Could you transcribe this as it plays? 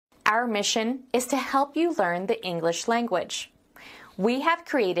Our mission is to help you learn the English language. We have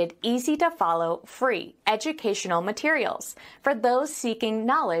created easy-to-follow, free educational materials for those seeking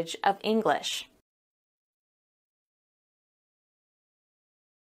knowledge of English.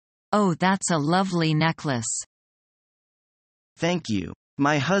 Oh, that's a lovely necklace. Thank you.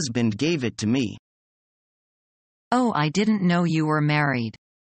 My husband gave it to me. Oh, I didn't know you were married.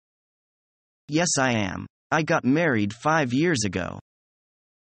 Yes, I am. I got married 5 years ago.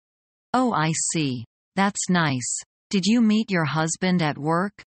 Oh, I see. That's nice. Did you meet your husband at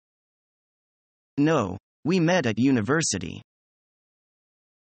work? No, we met at university.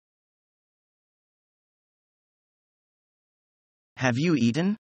 Have you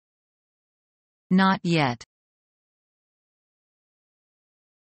eaten? Not yet.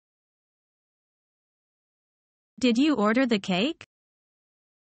 Did you order the cake?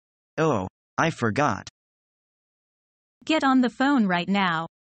 Oh, I forgot. Get on the phone right now.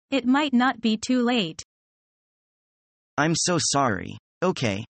 It might not be too late. I'm so sorry.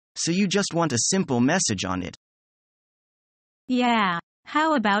 Okay, so you just want a simple message on it. Yeah.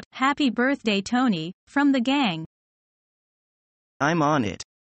 How about Happy Birthday Tony, from the gang? I'm on it.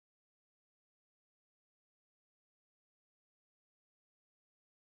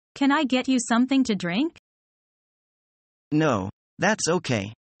 Can I get you something to drink? No, that's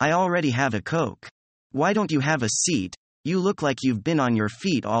okay. I already have a Coke. Why don't you have a seat? You look like you've been on your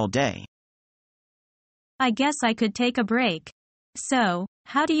feet all day. I guess I could take a break. So,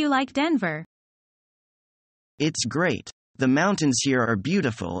 how do you like Denver? It's great. The mountains here are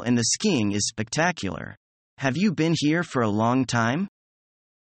beautiful and the skiing is spectacular. Have you been here for a long time?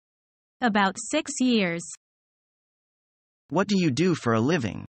 About 6 years. What do you do for a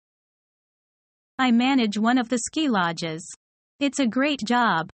living? I manage one of the ski lodges. It's a great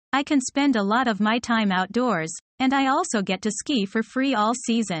job. I can spend a lot of my time outdoors, and I also get to ski for free all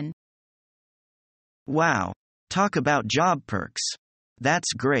season. Wow. Talk about job perks.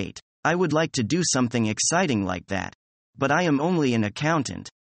 That's great. I would like to do something exciting like that. But I am only an accountant.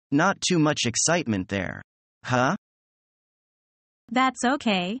 Not too much excitement there. Huh? That's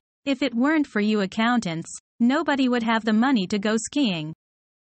okay. If it weren't for you accountants, nobody would have the money to go skiing.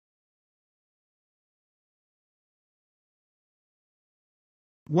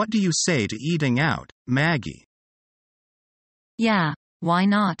 What do you say to eating out, Maggie? Yeah, why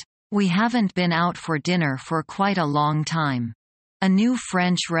not? We haven't been out for dinner for quite a long time. A new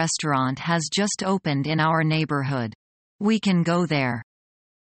French restaurant has just opened in our neighborhood. We can go there.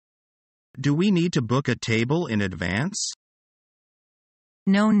 Do we need to book a table in advance?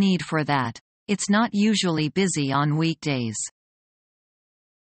 No need for that. It's not usually busy on weekdays.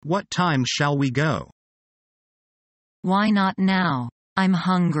 What time shall we go? Why not now? I'm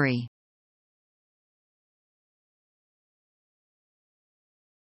hungry.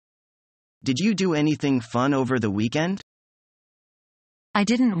 Did you do anything fun over the weekend? I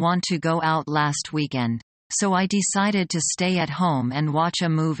didn't want to go out last weekend, so I decided to stay at home and watch a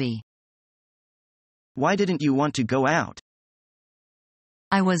movie. Why didn't you want to go out?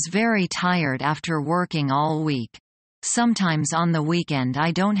 I was very tired after working all week. Sometimes on the weekend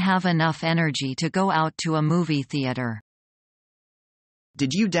I don't have enough energy to go out to a movie theater.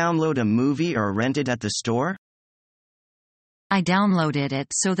 Did you download a movie or rent it at the store? I downloaded it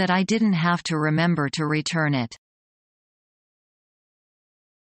so that I didn't have to remember to return it.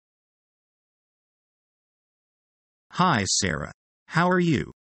 Hi, Sarah. How are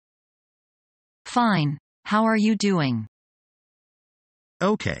you? Fine. How are you doing?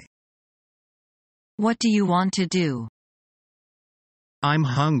 Okay. What do you want to do? I'm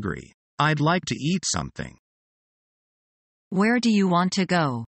hungry. I'd like to eat something. Where do you want to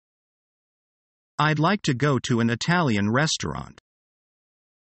go? I'd like to go to an Italian restaurant.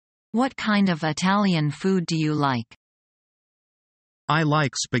 What kind of Italian food do you like? I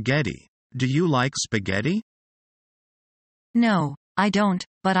like spaghetti. Do you like spaghetti? No, I don't,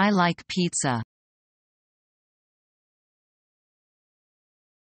 but I like pizza.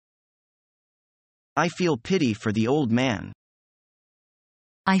 I feel pity for the old man.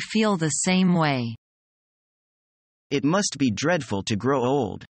 I feel the same way. It must be dreadful to grow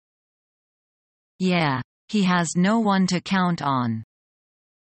old. Yeah, he has no one to count on.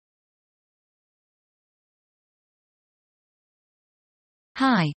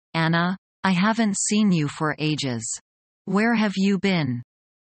 Hi, Anna. I haven't seen you for ages. Where have you been?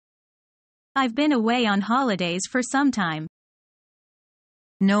 I've been away on holidays for some time.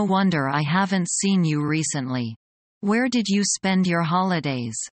 No wonder I haven't seen you recently. Where did you spend your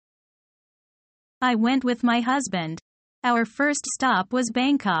holidays? I went with my husband. Our first stop was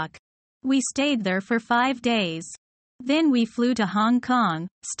Bangkok. We stayed there for 5 days. Then we flew to Hong Kong,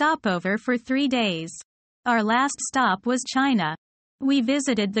 stopover for 3 days. Our last stop was China. We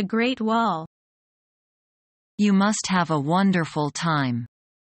visited the Great Wall. You must have a wonderful time.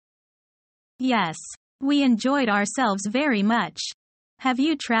 Yes. We enjoyed ourselves very much. Have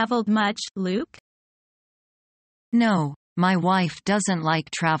you traveled much, Luke? No, my wife doesn't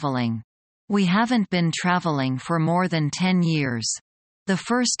like traveling. We haven't been traveling for more than 10 years. The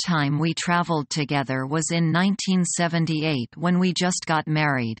first time we traveled together was in 1978 when we just got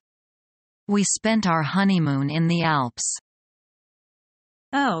married. We spent our honeymoon in the Alps.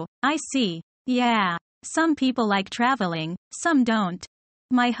 Oh, I see. Yeah. Some people like traveling, some don't.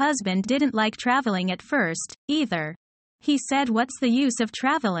 My husband didn't like traveling at first, either. He said, "What's the use of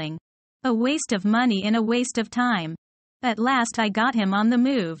traveling? A waste of money and a waste of time." At last I got him on the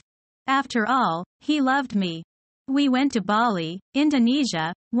move. After all, he loved me. We went to Bali,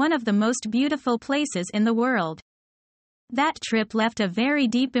 Indonesia, one of the most beautiful places in the world. That trip left a very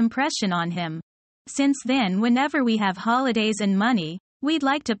deep impression on him. Since then, whenever we have holidays and money, we'd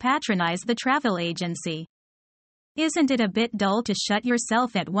like to patronize the travel agency. Isn't it a bit dull to shut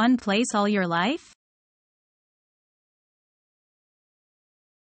yourself at one place all your life?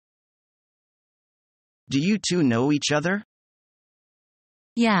 Do you two know each other?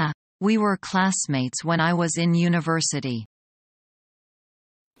 Yeah, we were classmates when I was in university.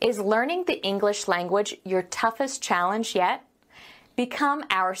 Is learning the English language your toughest challenge yet? Become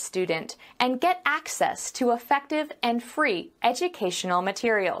our student and get access to effective and free educational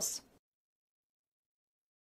materials.